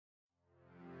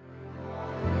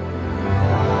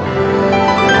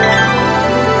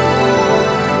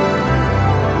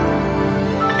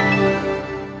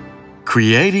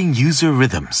Creating user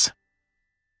rhythms.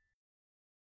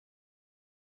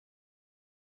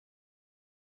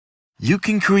 You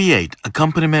can create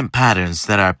accompaniment patterns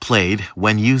that are played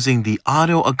when using the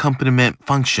auto accompaniment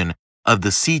function of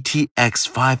the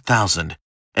CT-X5000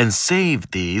 and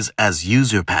save these as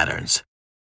user patterns.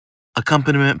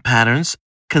 Accompaniment patterns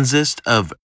consist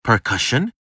of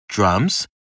percussion, drums,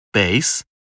 bass,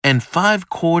 and 5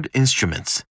 chord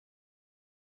instruments.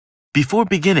 Before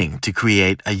beginning to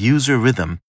create a user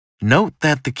rhythm, note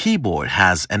that the keyboard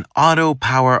has an auto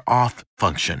power off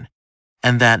function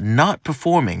and that not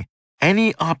performing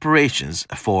any operations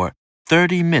for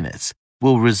 30 minutes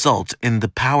will result in the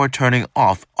power turning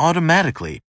off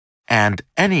automatically and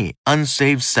any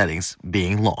unsaved settings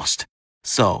being lost.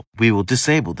 So we will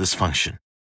disable this function.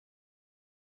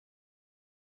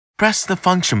 Press the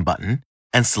function button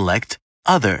and select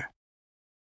Other.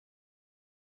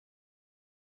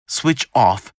 Switch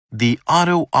off the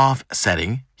auto off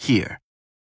setting here.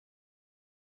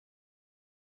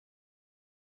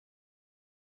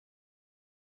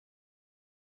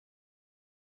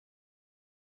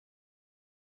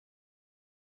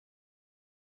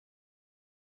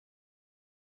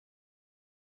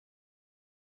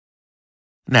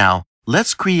 Now,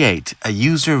 let's create a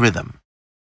user rhythm.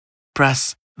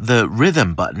 Press the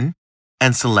Rhythm button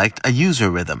and select a user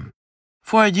rhythm.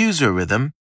 For a user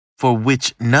rhythm, for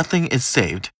which nothing is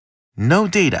saved, no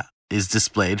data is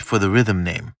displayed for the rhythm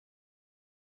name.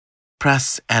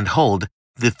 Press and hold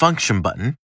the function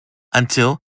button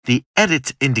until the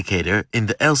Edit indicator in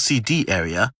the LCD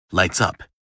area lights up.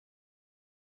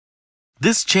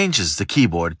 This changes the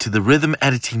keyboard to the rhythm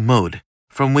editing mode,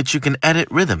 from which you can edit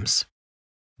rhythms.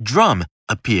 Drum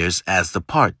appears as the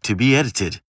part to be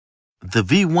edited. The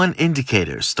V1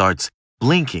 indicator starts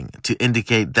blinking to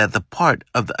indicate that the part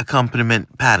of the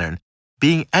accompaniment pattern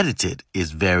being edited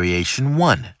is variation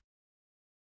 1.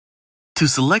 To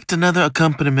select another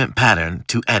accompaniment pattern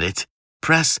to edit,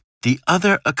 press the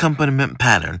Other accompaniment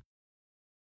pattern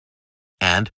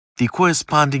and the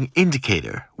corresponding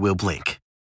indicator will blink.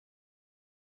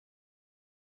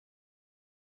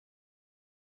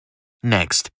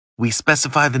 Next, we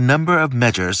specify the number of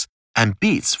measures and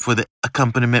beats for the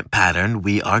accompaniment pattern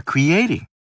we are creating.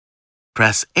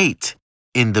 Press 8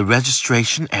 in the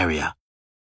registration area,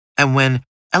 and when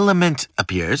Element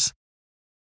appears,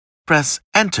 press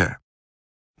Enter.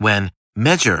 When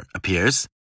Measure appears,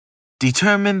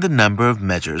 determine the number of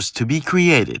measures to be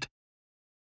created.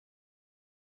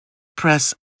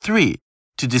 Press 3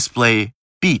 to display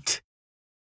Beat,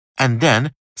 and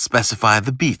then specify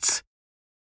the beats.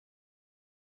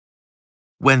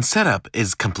 When setup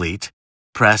is complete,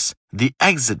 press the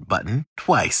Exit button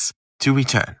twice to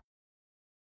return.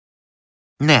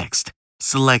 Next,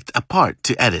 select a part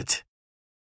to edit.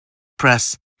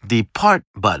 Press the Part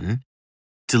button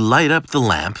to light up the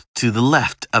lamp to the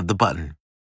left of the button.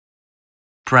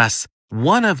 Press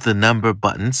one of the number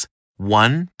buttons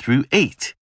 1 through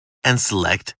 8 and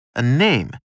select a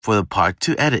name for the part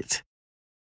to edit.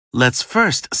 Let's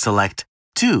first select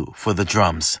 2 for the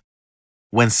drums.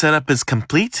 When setup is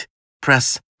complete,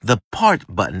 press the Part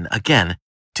button again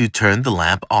to turn the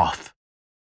lamp off.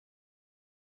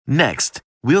 Next,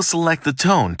 we'll select the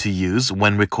tone to use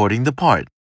when recording the part.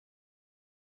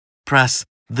 Press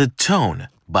the Tone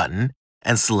button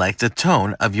and select a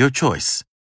tone of your choice.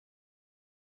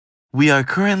 We are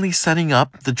currently setting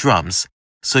up the drums,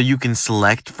 so you can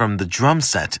select from the drum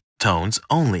set tones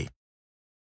only.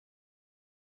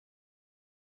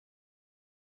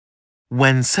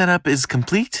 When setup is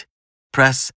complete,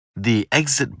 press the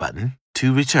Exit button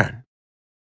to return.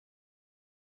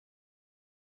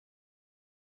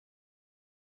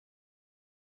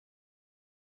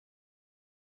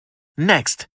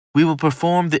 Next, we will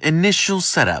perform the initial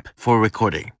setup for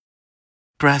recording.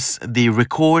 Press the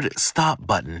Record Stop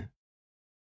button.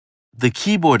 The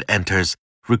keyboard enters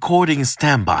Recording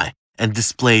Standby and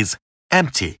displays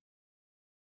Empty.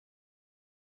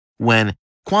 When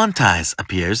Quantize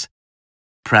appears,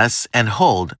 press and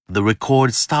hold the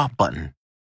Record Stop button.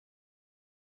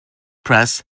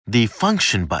 Press the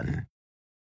Function button.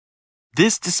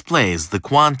 This displays the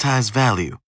quantized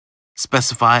value.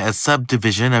 Specify a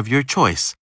subdivision of your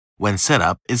choice when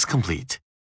setup is complete.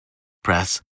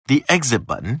 Press the Exit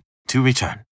button to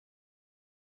return.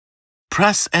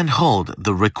 Press and hold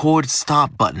the Record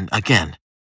Stop button again,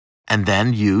 and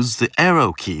then use the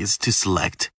arrow keys to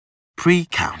select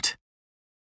Pre-Count.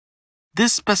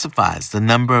 This specifies the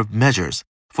number of measures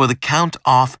for the count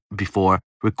off before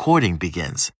recording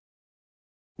begins.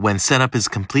 When setup is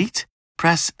complete,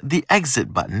 press the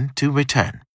Exit button to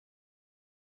return.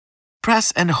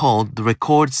 Press and hold the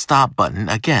Record Stop button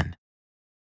again.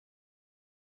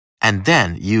 and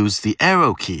then use the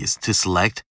arrow keys to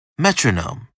select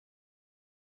metronome.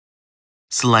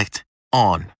 Select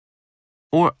on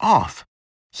or off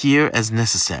here as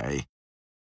necessary,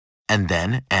 and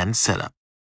then end setup.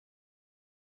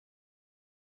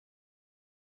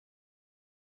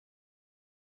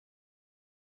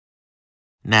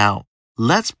 Now,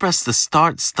 let's press the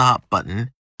Start-Stop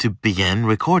button to begin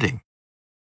recording.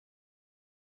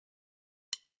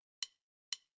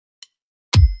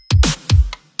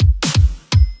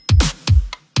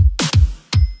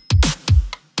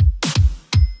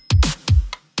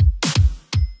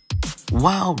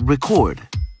 While record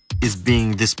is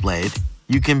being displayed,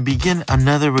 you can begin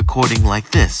another recording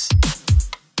like this.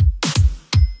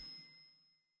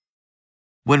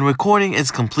 When recording is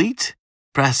complete,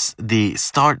 press the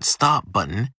Start-Stop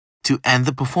button to end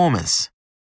the performance.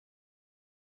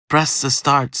 Press the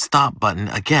Start-Stop button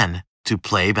again to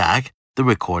play back the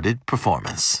recorded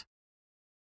performance.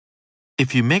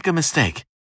 If you make a mistake,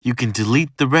 you can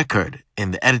delete the record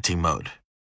in the editing mode.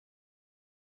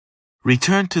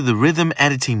 Return to the rhythm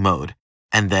editing mode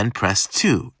and then press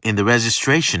 2 in the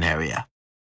registration area.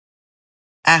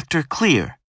 After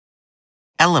clear,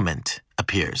 element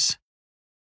appears.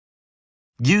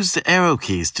 Use the arrow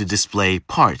keys to display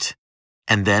part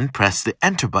and then press the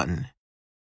enter button.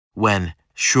 When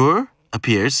sure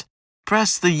appears,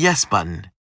 press the yes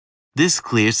button. This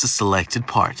clears the selected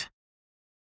part.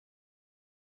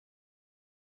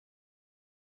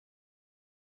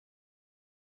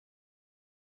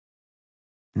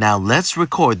 Now let's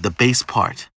record the bass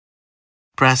part.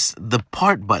 Press the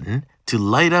part button to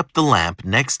light up the lamp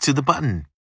next to the button.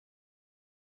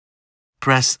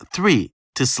 Press 3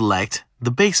 to select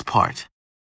the bass part.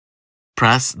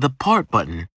 Press the part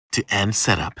button to end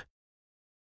setup.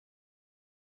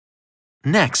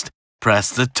 Next,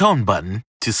 press the tone button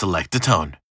to select the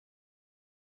tone.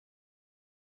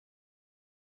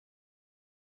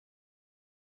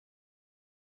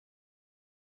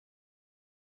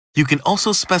 You can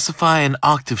also specify an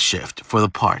octave shift for the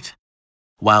part.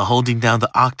 While holding down the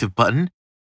octave button,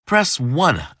 press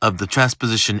one of the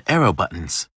transposition arrow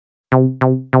buttons.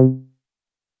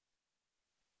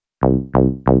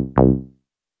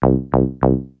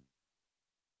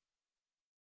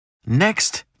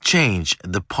 Next, change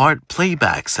the part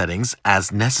playback settings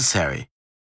as necessary.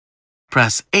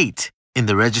 Press 8 in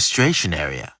the registration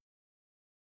area.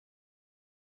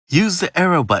 Use the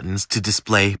arrow buttons to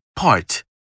display part,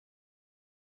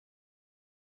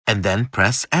 and then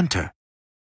press enter.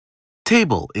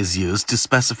 Table is used to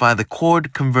specify the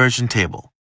chord conversion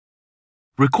table.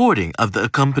 Recording of the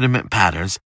accompaniment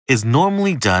patterns is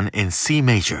normally done in C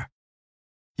major.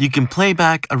 You can play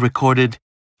back a recorded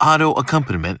auto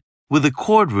accompaniment with a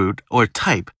chord root or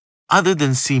type other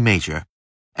than C major,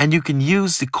 and you can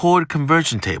use the chord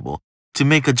conversion table to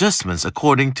make adjustments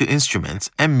according to instruments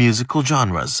and musical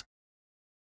genres.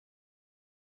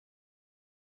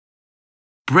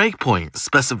 Breakpoint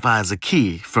specifies a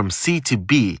key from C to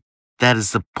B that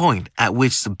is the point at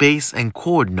which the bass and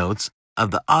chord notes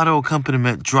of the auto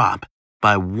accompaniment drop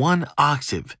by 1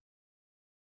 octave.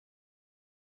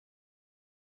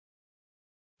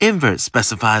 Invert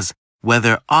specifies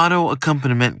whether auto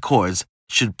accompaniment chords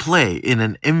should play in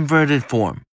an inverted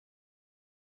form.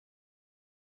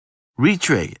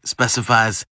 Retrig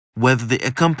specifies whether the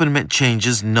accompaniment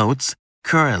changes notes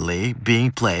currently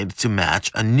being played to match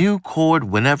a new chord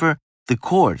whenever the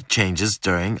chord changes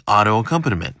during auto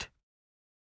accompaniment.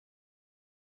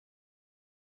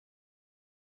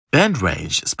 Bend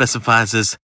range specifies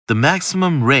the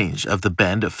maximum range of the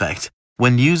bend effect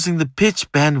when using the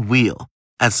pitch bend wheel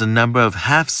as the number of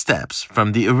half steps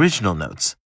from the original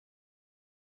notes.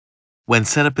 When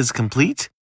setup is complete,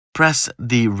 press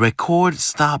the Record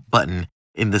Stop button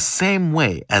in the same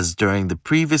way as during the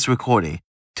previous recording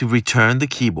to return the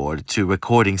keyboard to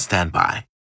recording standby.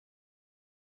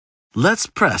 Let's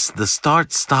press the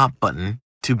Start Stop button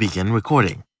to begin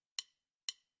recording.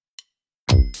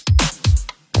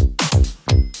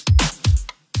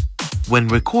 When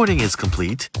recording is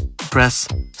complete, press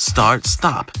Start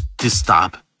Stop to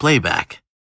stop playback.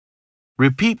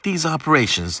 Repeat these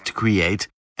operations to create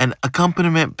an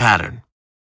accompaniment pattern.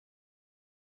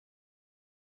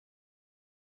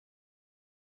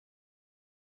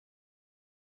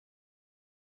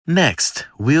 Next,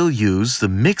 we'll use the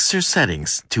mixer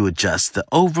settings to adjust the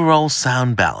overall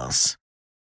sound balance.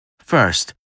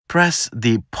 First, press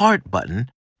the Part button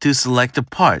to select a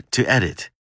part to edit.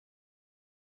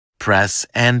 Press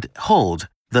and hold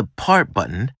the Part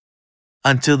button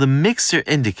until the mixer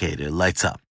indicator lights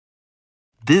up.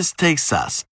 This takes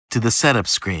us to the setup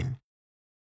screen.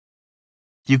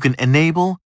 You can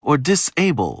enable or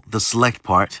disable the select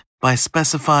part by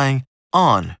specifying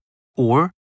on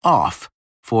or off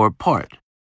for part.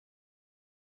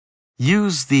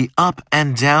 Use the up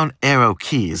and down arrow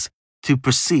keys to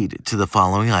proceed to the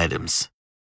following items.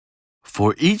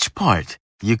 For each part,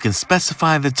 you can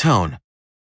specify the tone.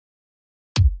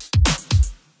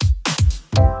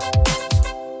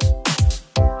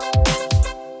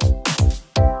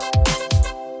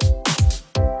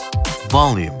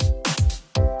 Volume.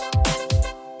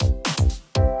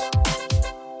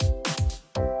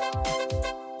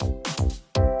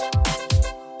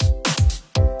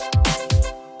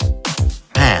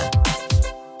 Pan.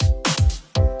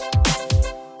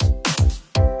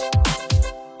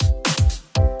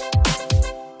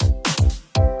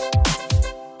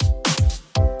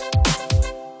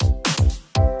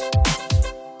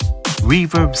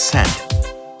 Reverb send,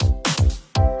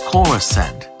 chorus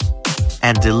send,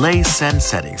 and delay send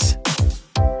settings.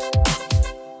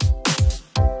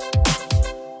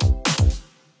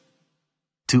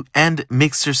 To end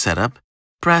mixer setup,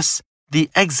 press the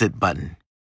exit button.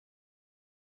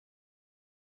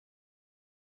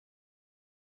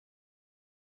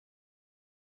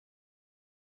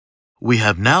 We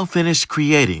have now finished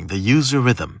creating the user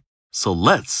rhythm, so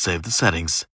let's save the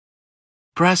settings.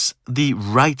 Press the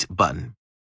right button.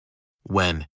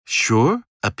 When sure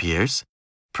appears,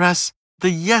 press the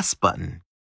yes button.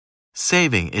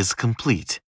 Saving is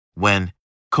complete when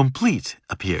complete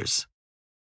appears.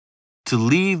 To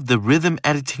leave the rhythm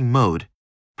editing mode,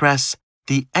 press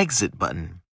the exit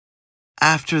button.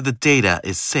 After the data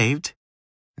is saved,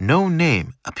 no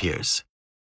name appears.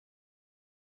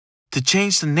 To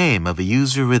change the name of a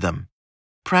user rhythm,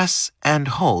 press and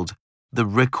hold the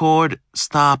record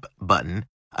stop button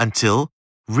until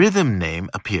rhythm name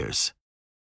appears.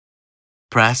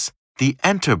 Press the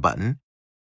enter button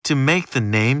to make the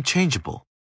name changeable.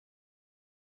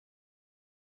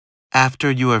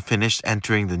 After you are finished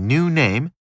entering the new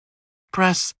name,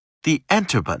 press the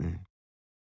enter button.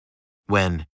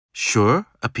 When sure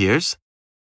appears,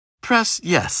 press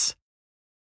yes.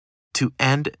 To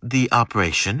end the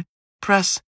operation,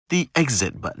 press the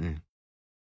exit button.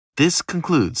 This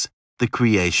concludes the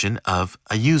creation of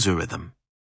a user rhythm.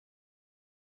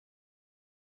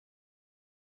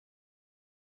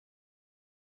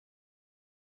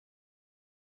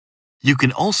 You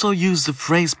can also use the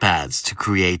phrase pads to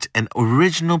create an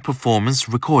original performance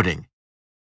recording.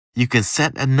 You can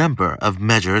set a number of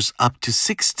measures up to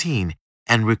 16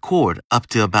 and record up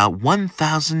to about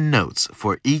 1,000 notes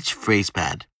for each phrase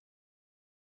pad.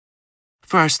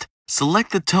 First,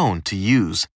 select the tone to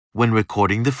use when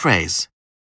recording the phrase.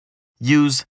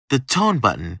 Use the tone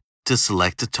button to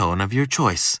select the tone of your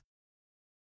choice.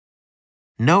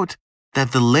 Note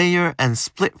that the layer and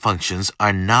split functions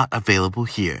are not available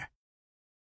here.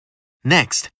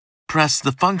 Next, press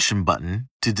the function button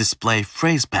to display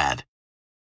phrase pad.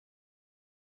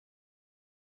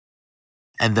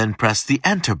 And then press the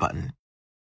enter button.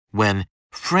 When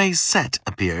phrase set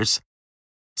appears,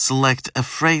 select a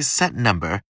phrase set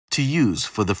number to use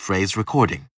for the phrase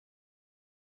recording.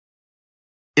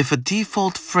 If a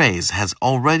default phrase has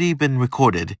already been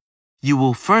recorded, you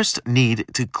will first need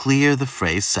to clear the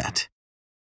phrase set.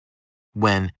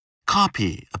 When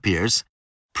copy appears,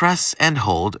 press and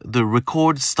hold the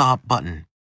record stop button.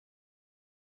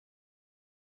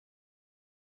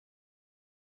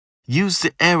 Use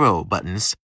the arrow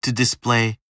buttons to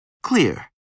display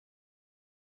clear.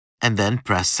 And then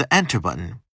press the enter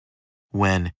button.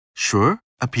 When sure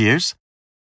appears,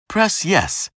 press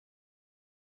yes.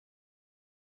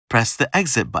 Press the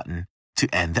exit button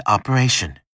to end the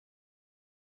operation.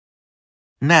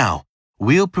 Now,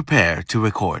 we'll prepare to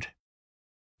record.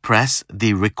 Press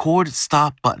the record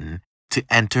stop button to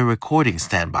enter recording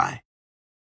standby.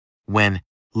 When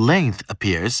length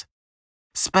appears,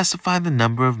 specify the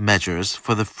number of measures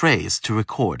for the phrase to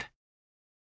record.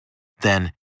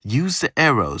 Then, use the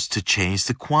arrows to change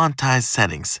the quantized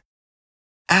settings.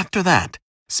 After that,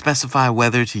 specify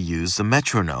whether to use the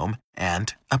metronome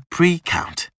and a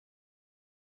pre-count.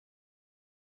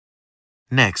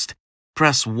 Next,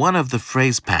 press one of the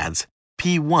phrase pads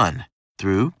P1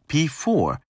 through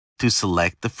P4 to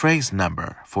select the phrase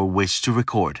number for which to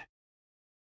record.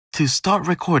 To start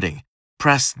recording,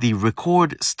 press the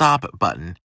record stop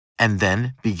button and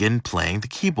then begin playing the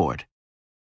keyboard.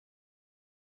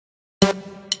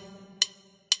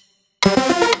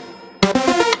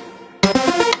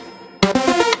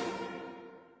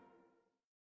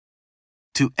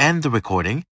 To end the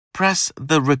recording, press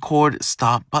the record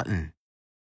stop button.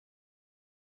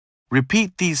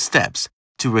 Repeat these steps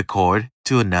to record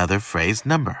to another phrase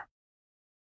number.